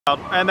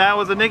And that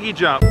was a Nikki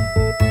jump.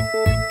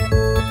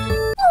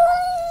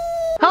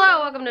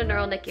 Hello, welcome to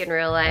NIRL, Nikki in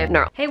real life.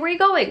 NIRL. Hey, where are you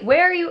going?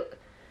 Where are you?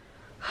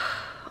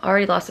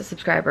 Already lost a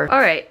subscriber. All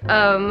right,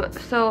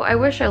 so I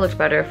wish I looked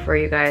better for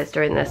you guys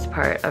during this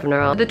part of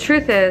NIRL. The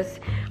truth is,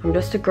 I'm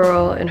just a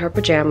girl in her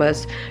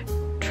pajamas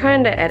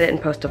trying to edit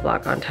and post a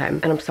vlog on time,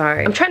 and I'm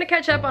sorry. I'm trying to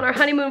catch up on our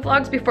honeymoon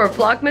vlogs before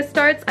Vlogmas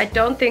starts. I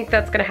don't think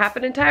that's gonna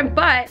happen in time,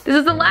 but this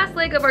is the last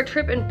leg of our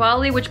trip in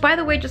Bali, which by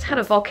the way just had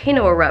a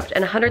volcano erupt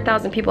and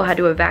 100,000 people had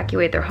to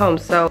evacuate their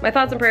homes. So my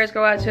thoughts and prayers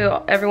go out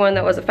to everyone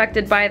that was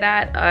affected by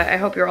that. I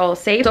hope you're all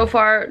safe. So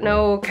far,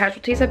 no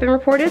casualties have been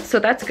reported, so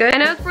that's good.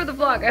 And as for the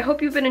vlog, I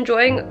hope you've been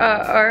enjoying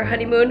our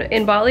honeymoon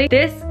in Bali.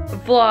 This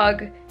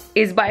vlog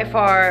is by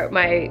far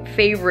my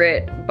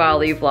favorite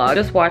Bali vlog.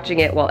 Just watching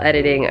it while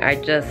editing, I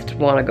just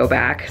want to go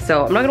back.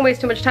 So I'm not gonna waste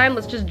too much time,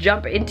 let's just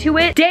jump into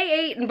it.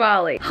 Day 8 in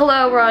Bali.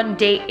 Hello, we're on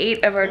day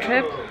 8 of our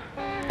trip.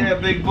 Yeah,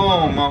 big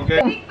boom,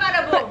 okay? Big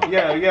bada boom.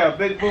 Yeah,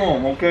 big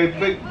boom, okay?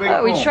 Big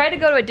boom. We tried to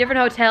go to a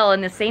different hotel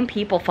and the same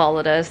people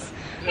followed us.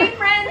 Hey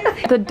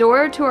friends. The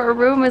door to our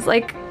room is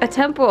like a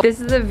temple. This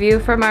is a view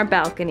from our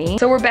balcony.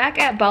 So we're back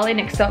at Bali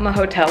Niksoma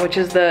Hotel, which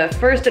is the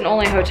first and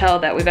only hotel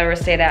that we've ever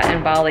stayed at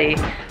in Bali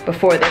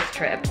before this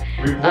trip.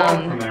 You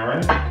vlogged from there,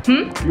 right?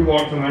 Hmm? You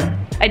vlogged from there?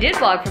 I did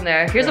vlog from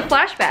there. Here's a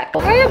flashback.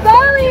 We're in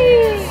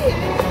Bali.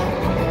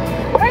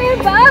 We're in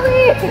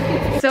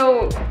Bali.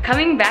 So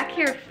coming back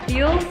here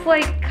feels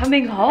like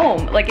coming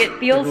home. Like it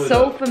feels really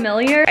so does.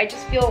 familiar. I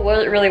just feel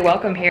really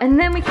welcome here. And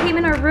then we came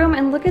in our room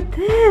and look at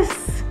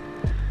this.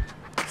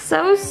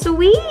 So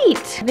sweet.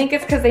 I think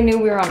it's because they knew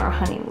we were on our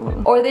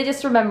honeymoon. Or they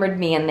just remembered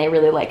me and they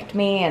really liked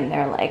me and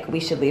they're like, we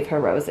should leave her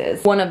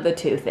roses. One of the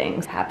two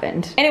things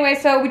happened. Anyway,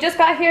 so we just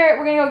got here.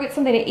 We're gonna go get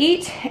something to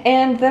eat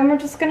and then we're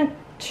just gonna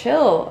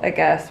chill, I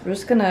guess. We're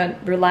just gonna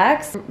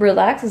relax.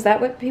 Relax, is that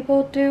what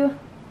people do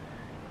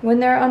when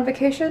they're on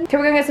vacation? Okay,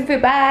 we're gonna get some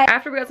food, bye.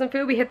 After we got some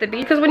food, we hit the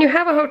beach. Because when you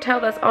have a hotel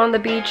that's on the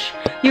beach,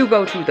 you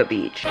go to the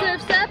beach.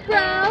 Surf's up, bro.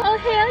 Oh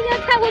hell yeah,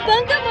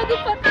 cowabunga,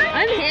 motherfucker.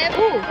 I'm hip.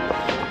 Ooh,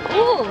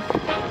 ooh.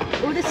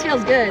 Ooh, this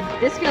feels good.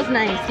 This feels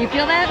nice. Do you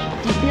feel that?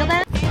 Do you feel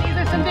that? These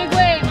are some big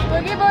waves.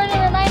 Boogie boarding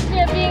reminds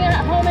me of being at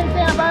home in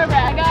Santa Barbara.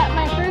 I got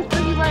my first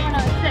boogie board when I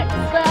was 6.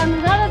 But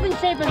I'm not as in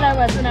shape as I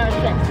was when I was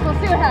 6. We'll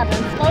see what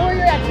happens. Lower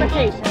your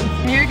expectations.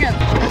 Here you go.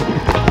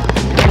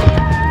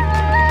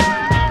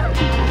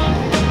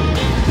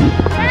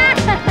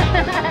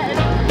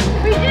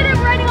 We did it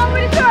riding all the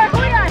way to shore.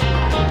 Oh my god.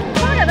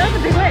 Oh my god, that was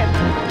a big wave.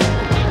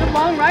 It's a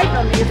long ride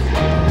on these.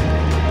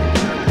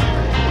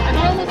 And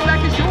we're almost back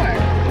to shore.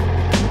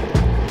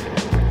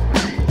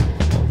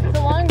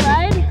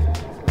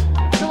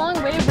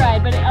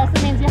 Ride, but it also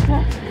means you have to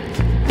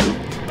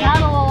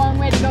paddle a long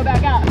way to go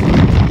back up.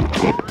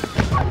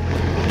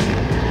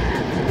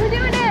 We're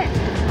doing it!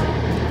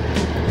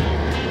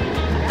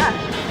 Yeah.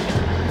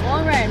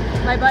 Long ride.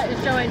 My butt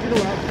is showing to the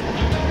world.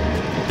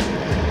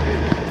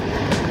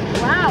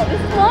 Wow,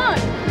 this is long!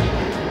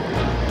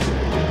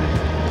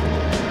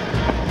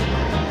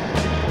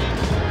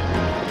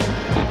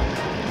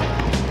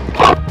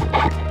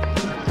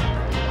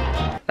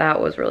 That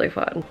was really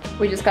fun.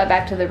 We just got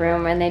back to the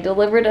room and they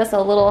delivered us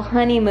a little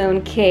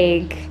honeymoon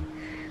cake.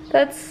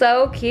 That's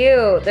so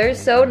cute. They're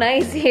so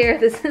nice here.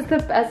 This is the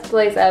best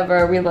place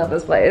ever. We love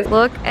this place.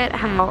 Look at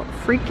how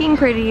freaking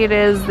pretty it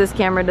is. This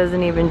camera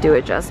doesn't even do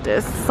it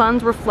justice.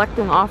 Sun's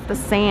reflecting off the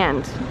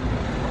sand.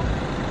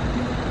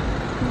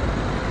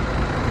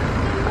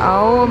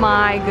 Oh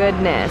my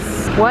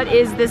goodness. What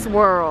is this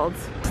world?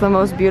 It's the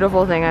most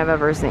beautiful thing I've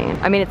ever seen.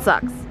 I mean, it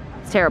sucks.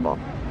 It's terrible.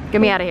 Get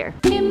me out of here.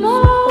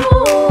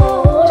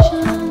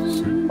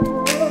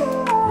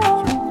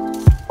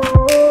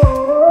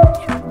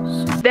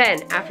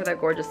 Then, after that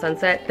gorgeous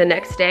sunset, the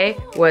next day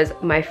was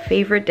my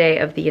favorite day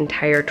of the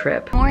entire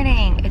trip.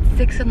 Morning. It's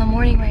 6 in the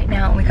morning right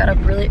now. And we got up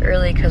really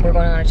early because we're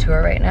going on a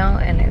tour right now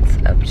and it's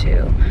up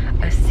to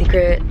a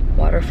secret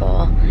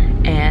waterfall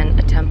and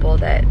a temple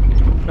that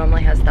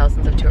normally has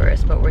thousands of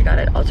tourists, but we got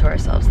it all to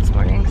ourselves this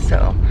morning.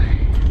 So,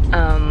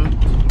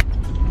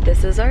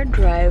 this is our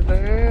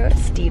driver,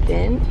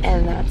 Stephen,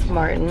 and that's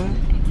Martin,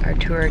 our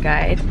tour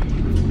guide.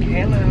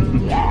 Hello.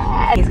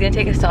 Yeah. He's gonna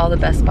take us to all the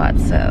best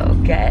spots, so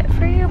get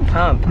freaking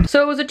pumped.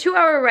 So it was a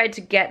 2-hour ride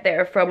to get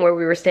there from where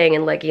we were staying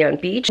in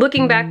Legian Beach.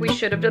 Looking back, we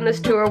should have done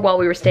this tour while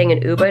we were staying in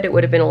Ubud. It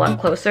would have been a lot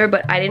closer,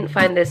 but I didn't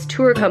find this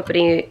tour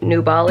company,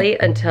 New Bali,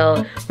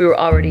 until we were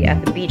already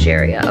at the beach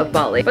area of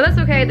Bali. But that's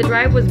okay, the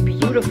drive was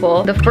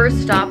beautiful. The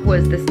first stop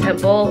was this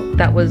temple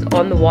that was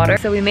on the water.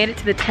 So we made it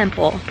to the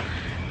temple,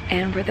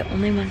 and we're the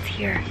only ones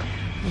here.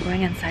 I'm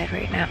going inside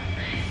right now.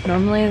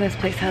 Normally this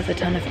place has a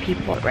ton of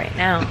people. Right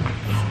now,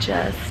 it's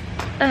just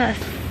us.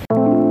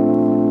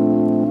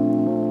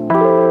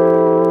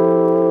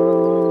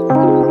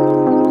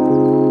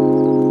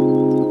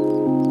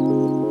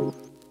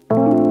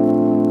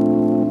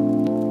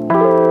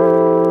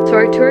 So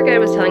our tour guide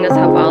was telling us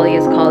how Bali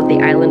is called the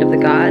island of the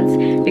gods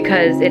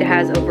because it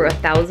has over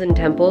 1,000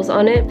 temples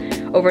on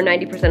it. Over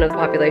 90% of the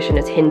population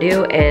is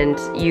Hindu, and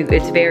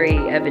it's very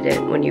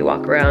evident when you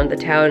walk around the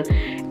town.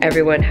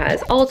 Everyone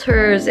has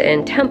altars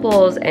and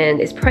temples and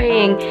is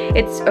praying.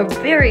 It's a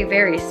very,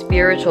 very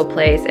spiritual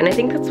place, and I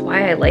think that's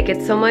why I like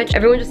it so much.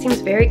 Everyone just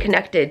seems very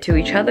connected to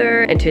each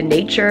other and to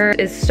nature.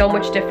 It's so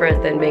much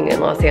different than being in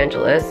Los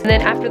Angeles. And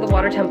then after the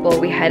water temple,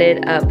 we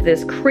headed up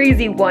this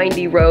crazy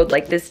windy road,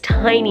 like this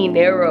tiny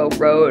narrow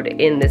road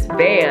in this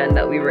van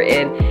that we were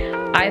in.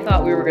 I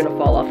thought we were gonna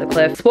fall off the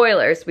cliff.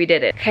 Spoilers, we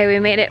did it. Okay, we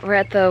made it. We're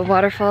at the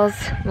waterfalls.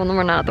 Well, no,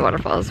 we're not at the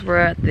waterfalls. We're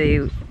at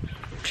the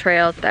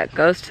trail that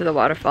goes to the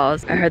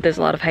waterfalls. I heard there's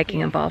a lot of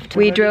hiking involved.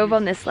 We drove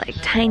on this like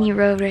tiny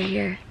road right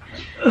here.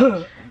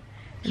 And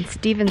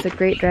Steven's a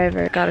great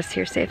driver. Got us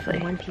here safely.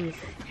 One piece.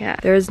 Yeah,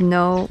 there is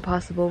no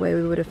possible way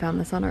we would have found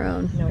this on our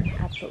own. No,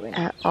 absolutely.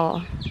 At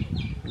all.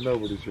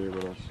 Nobody's here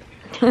but us.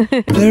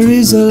 There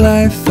is a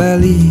life I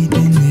lead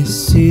in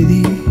this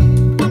city,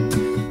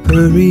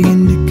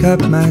 hurrying to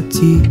cut my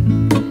teeth.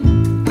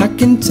 I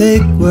can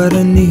take what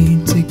I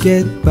need to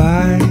get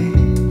by.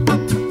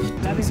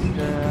 That is the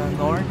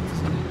North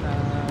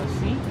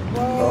Sea.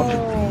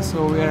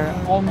 So we are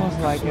almost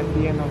like at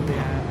the end of the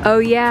island. Oh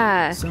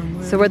yeah, so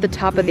we're at the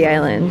top of the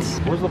island.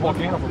 Where's the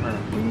volcano from here?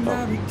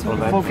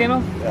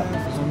 Volcano?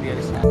 Yeah. It's on the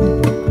other side.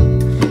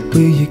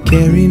 Will you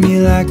carry me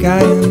like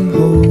I am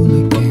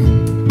whole again?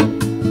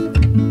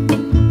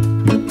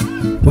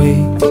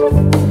 Wait,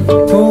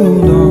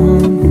 hold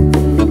on,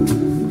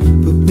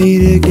 put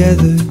me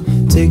together,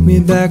 take me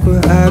back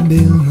where I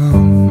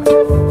belong.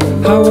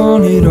 I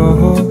want it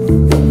all.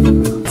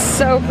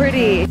 So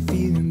pretty.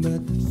 Feeling,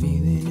 but the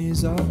feeling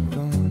is all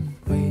gone.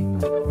 Wait.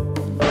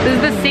 This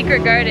is the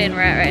secret garden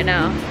we're at right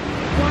now.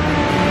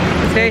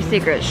 It's very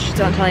secret. Shh,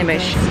 don't tell anybody.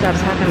 Shh, stop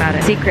talking about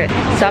it. Secret.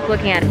 Stop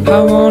looking at it.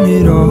 I want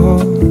it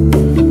all.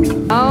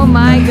 Oh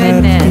my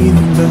goodness. Feeling,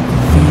 but the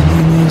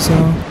feeling is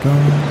all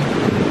gone.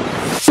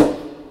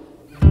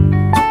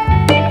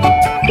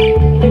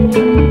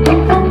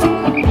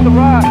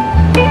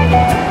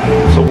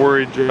 So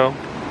worried, Joe.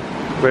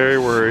 Very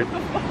worried.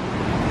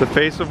 The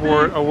face of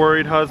a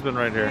worried husband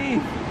right here.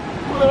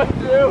 What do I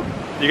do?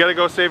 You gotta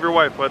go save your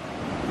wife, bud.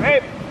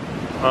 Babe!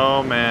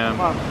 Oh man.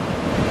 Come on.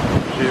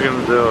 She's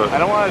gonna do I it.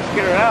 don't want to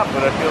scare her out,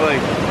 but I feel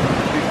like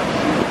she's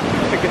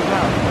sticking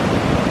down.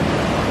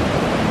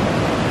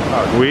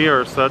 We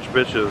are such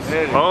bitches.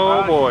 There it is.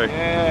 Oh boy.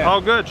 Yeah.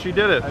 Oh good, she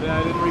did it.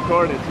 I didn't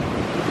record it.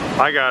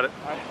 I got it.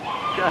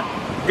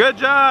 Good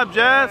job,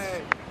 Jess.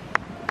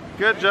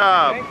 Good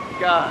job. Thank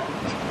God.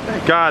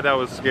 God, that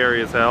was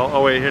scary as hell.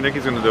 Oh wait, here,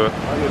 Nikki's gonna do it.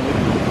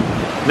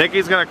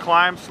 Nikki's gonna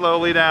climb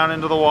slowly down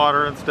into the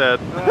water instead.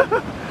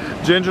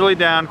 Gingerly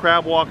down,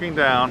 crab walking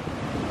down.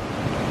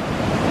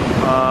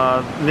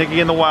 Nikki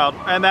in the wild.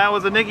 And that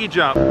was a Nikki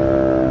jump.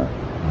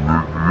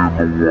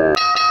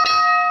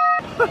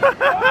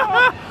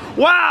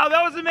 Wow,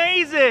 that was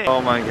amazing!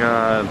 Oh my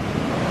God.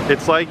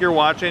 It's like you're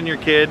watching your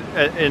kid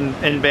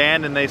in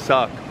band and they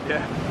suck.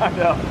 Yeah, I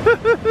know.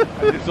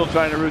 I'm just still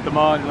trying to root them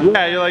on.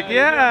 Yeah, you're like,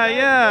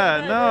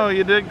 yeah, no,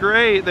 you did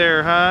great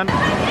there, hon.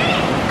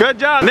 Good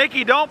job.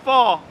 Nikki, don't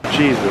fall.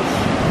 Jesus.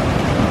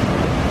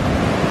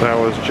 That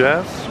was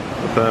Jess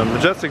with a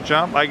majestic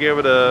jump. I gave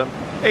it a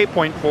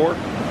 8.4.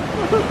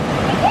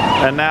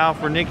 And now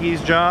for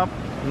Nikki's jump,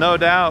 no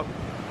doubt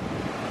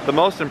the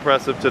most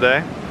impressive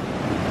today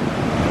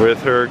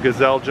with her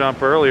gazelle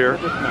jump earlier.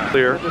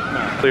 Clear.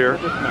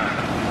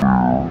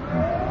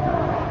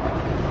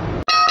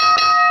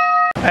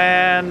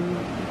 And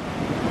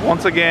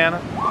once again,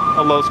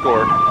 a low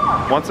score.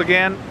 Once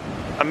again,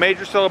 a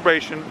major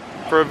celebration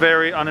for a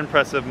very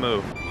unimpressive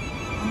move.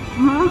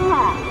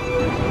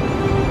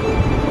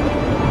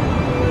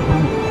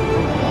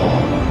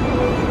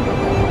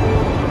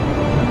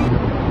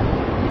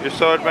 You're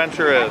so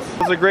adventurous. It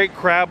was a great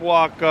crab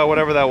walk,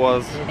 whatever that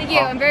was. Thank you,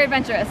 I'm very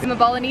adventurous. I'm a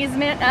Balinese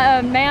man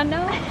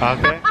now.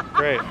 Okay,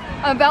 great.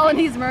 A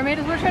Balinese mermaid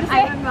is what we're trying to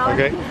say. I'm a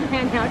Okay.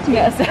 man now too.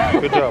 Yes.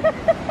 Good job.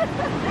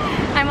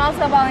 I'm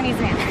also a Balinese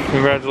man.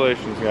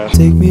 Congratulations, guys.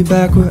 Take me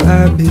back where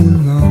I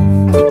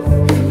belong.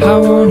 I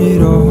want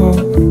it all.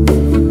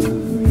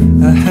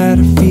 I had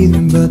a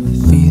feeling, but the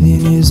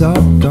feeling is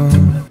all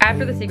gone.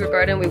 After the secret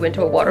garden, we went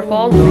to a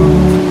waterfall. Put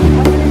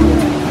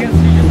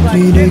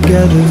me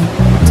together,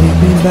 take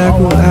me back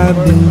where I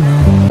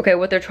belong. Okay,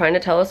 what they're trying to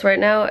tell us right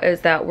now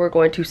is that we're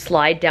going to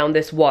slide down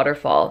this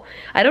waterfall.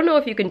 I don't know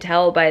if you can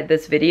tell by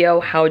this video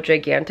how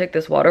gigantic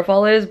this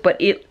waterfall is, but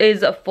it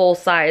is a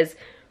full-size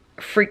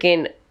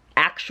freaking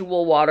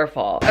actual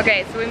waterfall.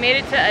 Okay, so we made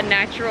it to a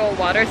natural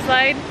water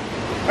slide.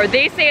 Or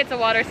they say it's a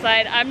water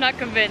slide. I'm not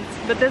convinced,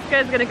 but this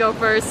guy's gonna go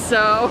first,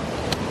 so.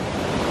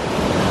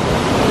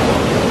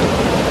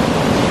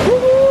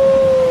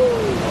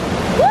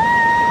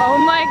 Oh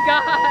my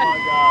God.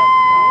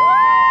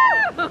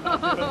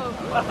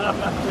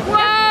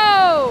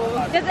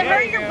 Whoa! Does it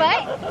hurt your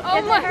butt?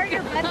 Oh my hurt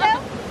your butt though?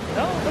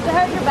 Does it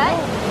hurt your butt?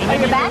 Or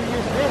your back?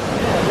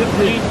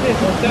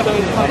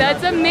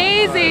 That's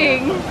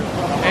amazing!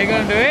 Are you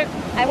gonna do it?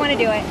 I want to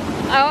do it.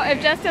 Oh,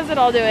 if Jess does it,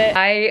 I'll do it.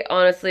 I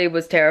honestly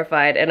was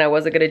terrified and I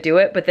wasn't gonna do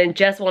it, but then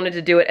Jess wanted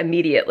to do it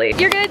immediately.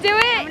 You're gonna do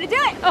it? I'm gonna do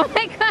it. Oh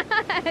my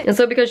god. And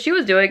so because she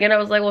was doing it, I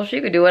was like, well,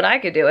 she could do it, I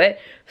could do it.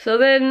 So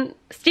then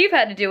Steve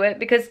had to do it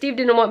because Steve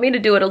didn't want me to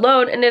do it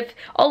alone. And if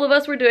all of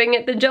us were doing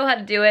it, then Joe had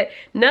to do it.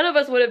 None of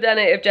us would have done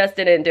it if Jess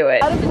didn't do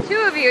it. Out of the two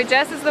of you,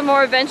 Jess is the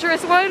more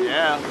adventurous one?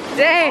 Yeah.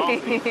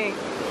 Dang.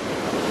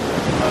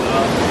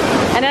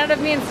 And out of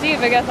me and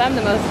Steve, I guess I'm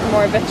the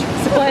more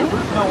adventurous one.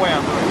 There's no way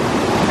I'm doing it.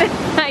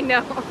 I know.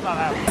 It's not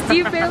happening.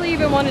 Steve barely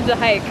even wanted to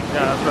hike.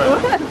 Yeah, that's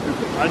right.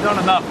 I've done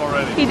enough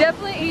already. He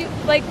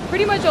like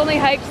pretty much only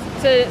hiked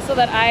so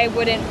that I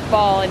wouldn't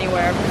fall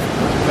anywhere.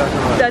 Exactly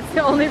right. That's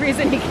the only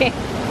reason he came.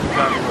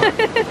 Exactly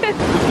right.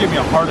 Just gave me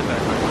a heart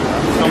attack right there.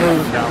 I'm still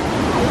moving down.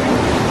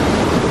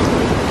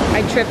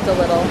 I tripped a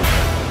little. I'm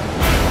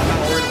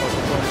not worried about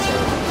the going.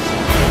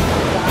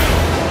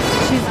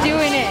 She's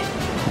doing it.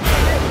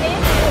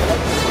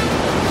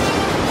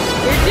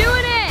 You're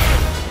doing it!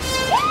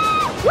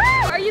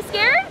 Woo! Are you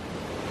scared?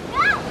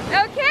 No!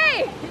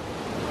 Okay!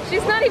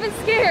 She's not even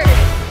scared.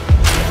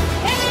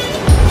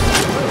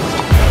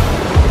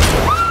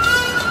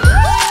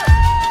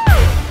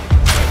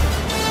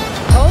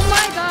 Oh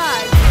my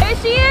god. There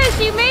she is!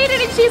 She made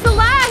it and she's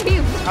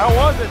alive! How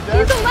was it,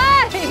 Jess? She's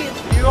alive!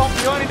 You don't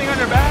feel anything on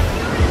your back?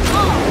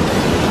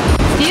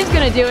 Steve's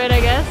gonna do it,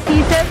 I guess.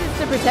 He says it's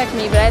to protect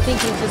me, but I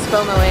think he's just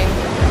FOMOing.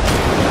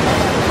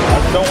 I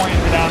don't want you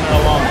to be down there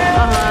alone.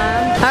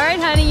 All right,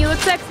 honey, you look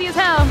sexy as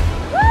hell.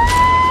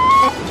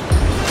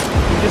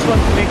 You just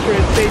want to make sure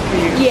it's safe for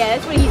you. Yeah,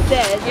 that's what he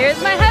said. Here's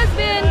my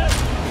husband.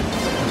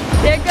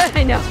 There goes,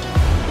 I know.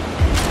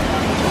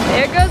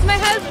 There goes my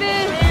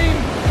husband.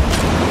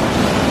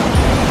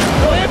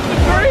 Live the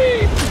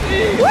dream!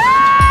 Woo!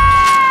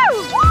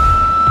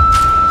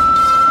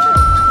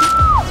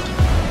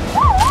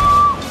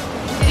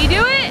 Did he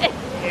do it?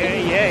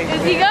 Yeah.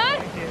 Is he good?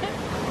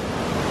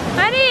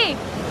 Honey!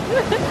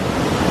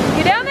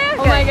 You down there?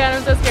 Oh my god,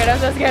 I'm so scared, I'm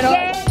so scared.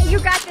 Yay, you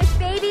got this,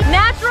 baby.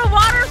 Natural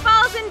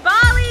waterfalls in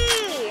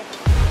Bali.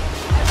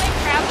 I like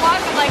crab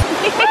walk, I'm like,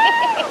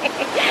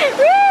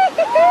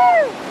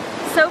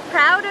 So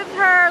proud of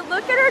her.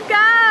 Look at her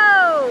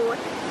go.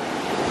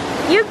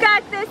 You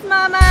got this,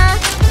 mama.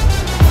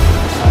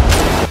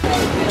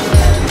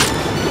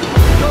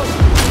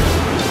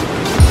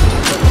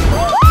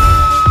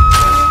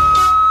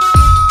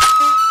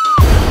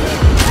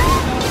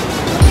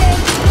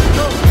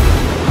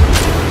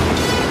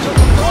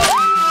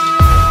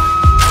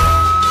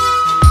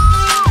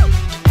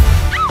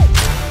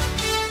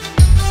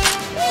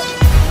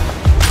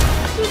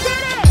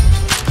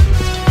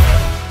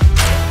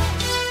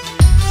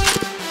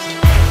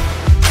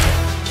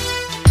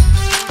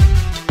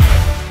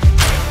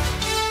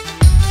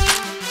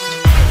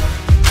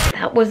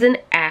 Was an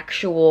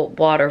actual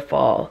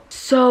waterfall.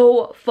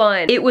 So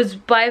fun. It was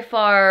by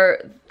far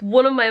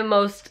one of my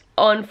most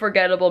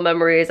unforgettable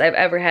memories I've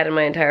ever had in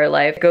my entire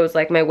life. It goes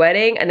like my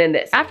wedding and then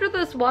this. After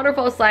this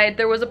waterfall slide,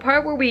 there was a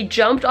part where we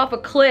jumped off a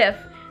cliff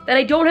that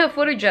I don't have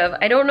footage of.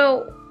 I don't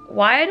know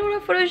why I don't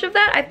have footage of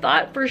that. I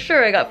thought for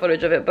sure I got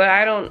footage of it, but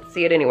I don't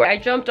see it anywhere. I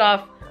jumped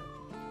off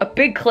a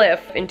big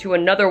cliff into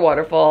another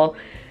waterfall.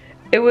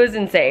 It was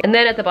insane. And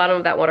then at the bottom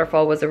of that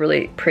waterfall was a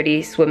really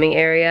pretty swimming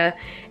area.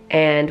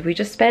 And we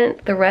just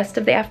spent the rest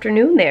of the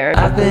afternoon there.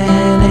 I've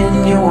been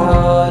in your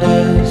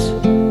waters,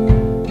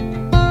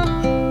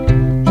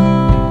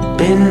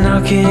 been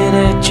knocking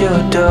at your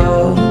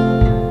door.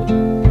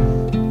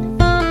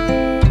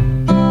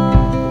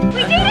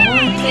 we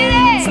did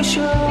it! For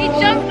sure. We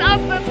jumped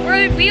off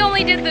of, we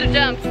only did the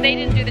jumps, they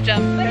didn't do the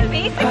jumps. But it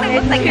basically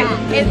looks like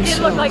that. It did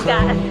look like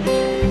that.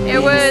 It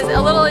was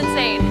a little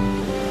insane.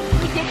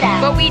 We did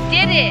that. But we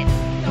did it.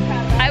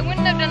 I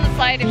wouldn't have done the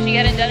slide if she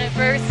hadn't done it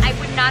first. I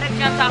would not have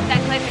jumped off that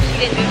cliff if she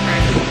didn't do it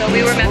first. So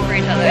we were meant for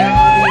each other.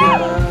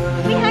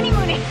 We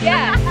honeymooning.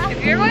 Yeah.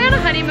 If you're going on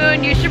a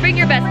honeymoon, you should bring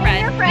your best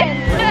Bring your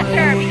friend. friends.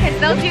 Sure, because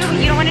they'll do what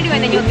you don't want to do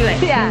and then you'll do it.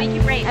 Yeah. Make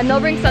you brave. And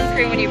they'll bring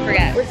sunscreen when you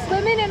forget. We're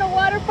swimming in a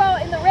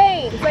waterfall in the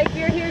rain. It's like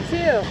you're here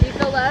too. Do you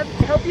feel loved?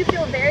 I hope you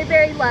feel very,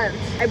 very loved.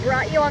 I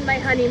brought you on my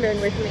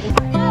honeymoon with me.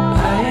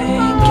 I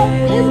ain't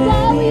getting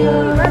any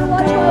We're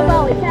waterfall in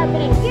Bali. It's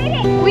happening. Did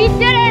it! We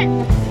did it!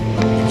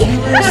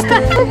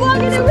 We're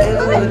walking and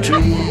we're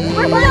swimming.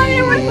 We're walking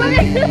and we're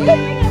swimming.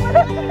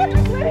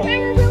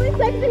 We're really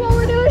sexy while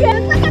we're doing it.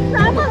 It's like a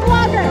travel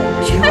vlogger.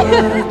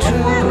 We're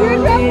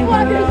travel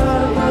vloggers.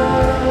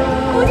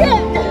 Look at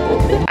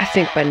it. I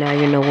think by now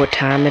you know what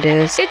time it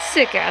is. It's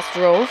sick-ass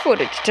drone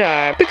footage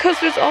time. Because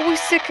there's always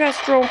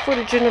sick-ass drone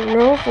footage in a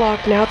NIRL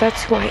vlog now.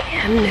 That's who I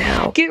am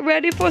now. Get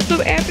ready for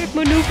some epic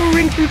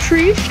maneuvering through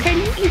trees. Can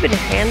you even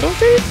handle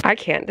this? I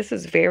can't. This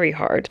is very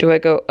hard. Do I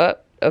go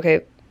up?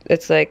 Okay.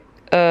 It's like,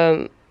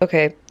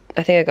 okay.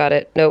 I think I got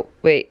it. No,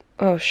 wait.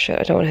 Oh shit,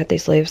 I don't want to hit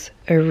these leaves.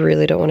 I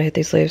really don't want to hit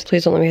these leaves.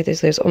 Please don't let me hit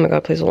these leaves. Oh my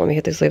god, please don't let me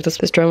hit these leaves.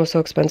 This drone was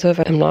so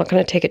expensive. I'm not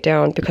gonna take it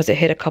down because it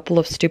hit a couple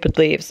of stupid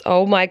leaves.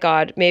 Oh my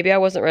god, maybe I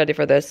wasn't ready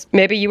for this.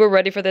 Maybe you were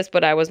ready for this,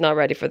 but I was not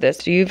ready for this.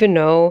 Do you even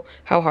know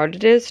how hard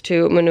it is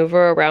to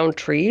maneuver around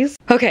trees?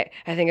 Okay,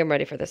 I think I'm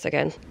ready for this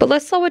again. But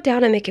let's slow it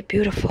down and make it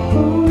beautiful.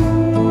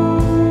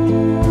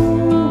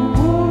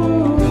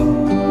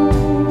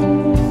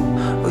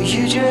 Will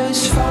you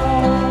just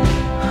fall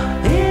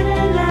in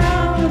and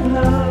out of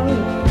love?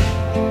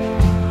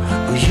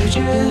 Will you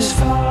just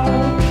fall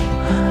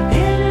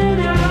in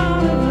and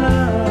out of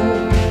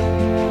love?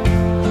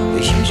 Will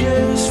you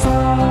just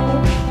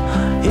fall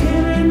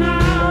in and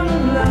out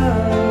of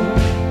love?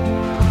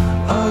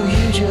 Oh,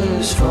 you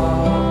just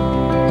fall.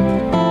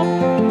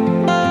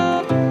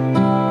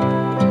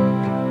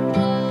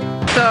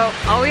 So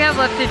all we have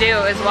left to do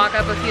is walk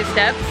up a few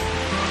steps,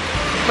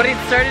 but it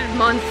started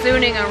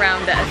monsooning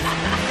around us.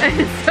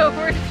 And so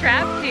we're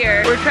trapped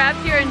here. We're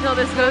trapped here until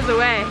this goes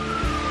away.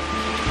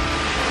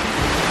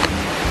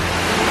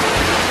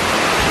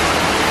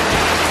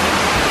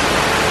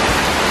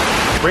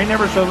 Rain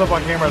never shows up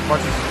on camera as much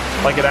as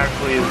like it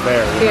actually is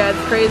there. Yeah, it's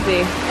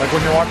crazy. Like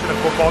when you're watching a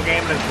football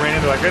game and it's raining,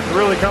 they're like, it's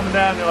really coming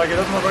down. They're like, it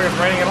doesn't look like it's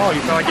raining at all.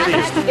 You sound like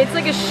idiots. It's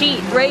like a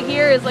sheet. Right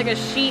here is like a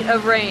sheet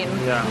of rain.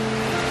 Yeah.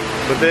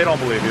 But they don't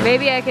believe you.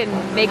 Maybe I can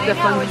make the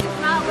fun.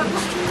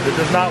 It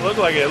does not look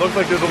like it. It looks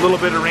like there's a little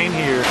bit of rain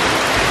here.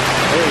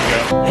 There you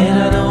go.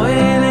 And I know it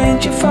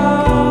ain't your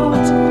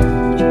fault.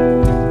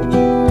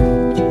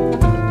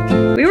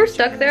 We were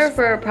stuck there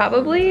for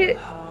probably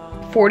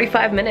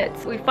 45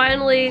 minutes. We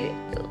finally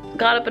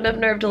got up enough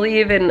nerve to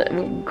leave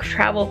and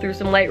travel through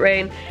some light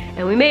rain,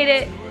 and we made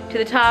it to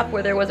the top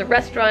where there was a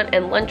restaurant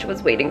and lunch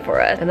was waiting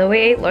for us. And then we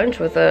ate lunch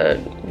with a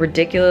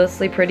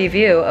ridiculously pretty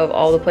view of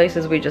all the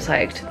places we just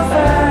hiked.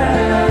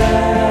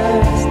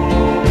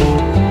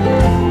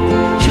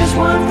 Just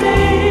one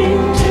thing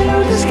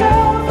to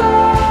discover.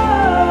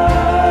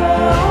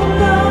 Oh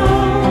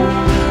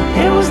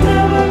no, it was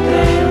never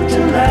built to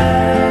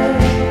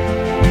last.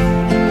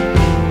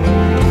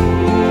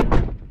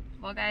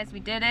 Well guys, we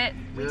did it.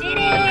 We did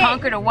it! We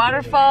conquered a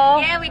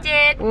waterfall. Yeah, we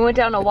did. We went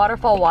down a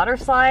waterfall water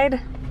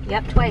slide.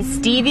 Yep, twice.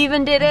 Steve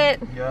even did it,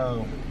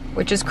 Yo.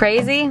 which is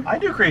crazy. I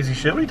do crazy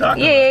shit. What are you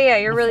talking about? Yeah,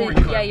 you're Before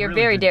really, you, yeah, I you're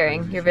really very did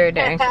daring. You're very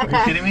daring. Are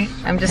you kidding me?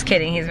 I'm just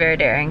kidding, he's very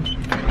daring.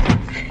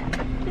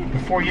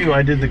 Before you,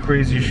 I did the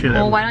craziest shit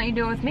Well, ever. why don't you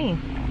do it with me?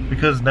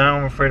 Because now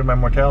I'm afraid of my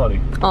mortality.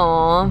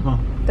 Aw, Huh.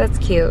 that's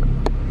cute.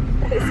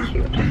 That is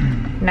cute.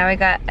 Now we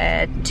got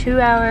a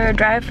 2-hour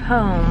drive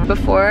home.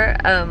 Before,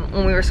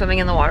 when we were swimming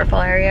in the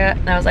waterfall area,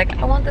 and I was like,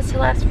 I want this to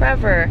last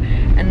forever.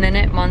 And then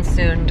it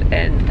monsooned,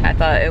 and I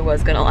thought it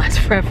was gonna last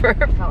forever.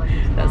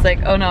 I was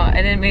like, oh no, I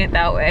didn't mean it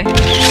that way.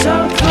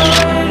 So put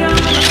on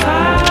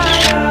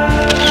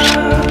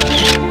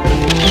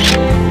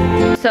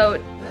fire.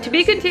 So, to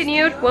be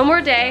continued, one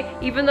more day,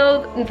 even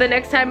though the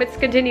next time it's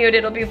continued,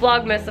 it'll be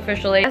Vlogmas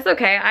officially. That's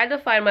okay, I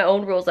define my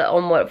own rules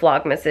on what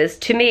Vlogmas is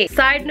to me.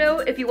 Side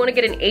note, if you want to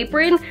get an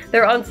apron,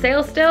 they're on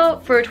sale still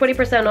for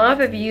 20% off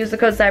if you use the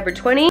code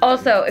CYBER20.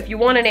 Also, if you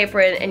want an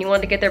apron and you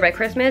want to get there by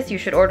Christmas, you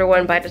should order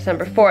one by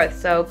December 4th.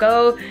 So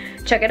go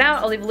check it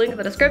out, I'll leave a link in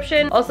the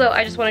description. Also,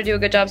 I just want to do a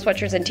good job,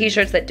 sweatshirts and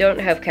t-shirts that don't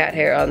have cat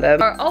hair on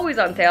them are always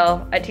on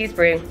sale at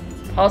Teespring.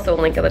 Also a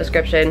link in the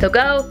description. So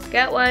go,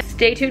 get one.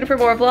 Stay tuned for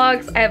more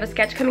vlogs. I have a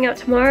sketch coming out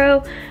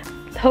tomorrow,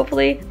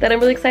 hopefully, that I'm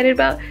really excited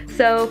about.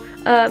 So,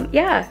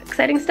 yeah,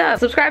 exciting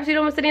stuff. Subscribe so you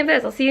don't miss any of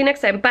this. I'll see you next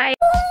time. Bye.